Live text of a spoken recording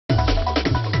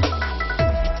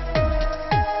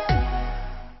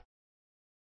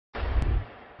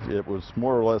It was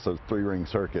more or less a three-ring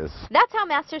circus. That's how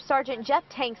Master Sergeant Jeff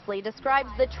Tanksley describes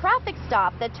the traffic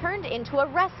stop that turned into a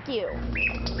rescue.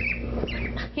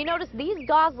 He noticed these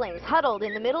goslings huddled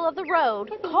in the middle of the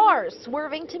road, cars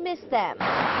swerving to miss them.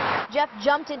 Jeff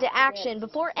jumped into action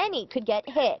before any could get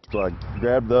hit. So I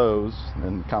grabbed those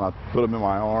and kind of put them in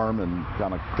my arm and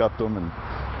kind of cuffed them,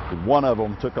 and one of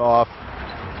them took off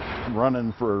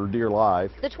running for dear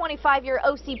life. The 25-year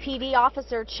OCPD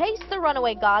officer chased the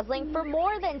runaway gosling for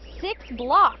more than 6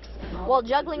 blocks while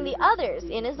juggling the others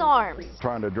in his arms.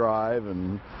 Trying to drive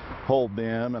and hold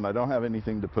them, and I don't have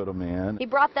anything to put them in. He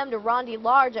brought them to Rondi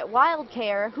Large at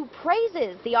WildCare, who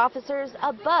praises the officers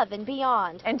above and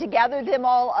beyond. And to gather them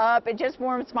all up, it just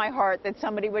warms my heart that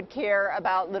somebody would care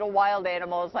about little wild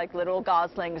animals like little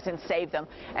goslings and save them,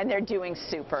 and they're doing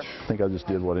super. I think I just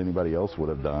did what anybody else would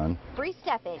have done. Bree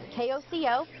Steffen,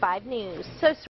 KOCO 5 News. So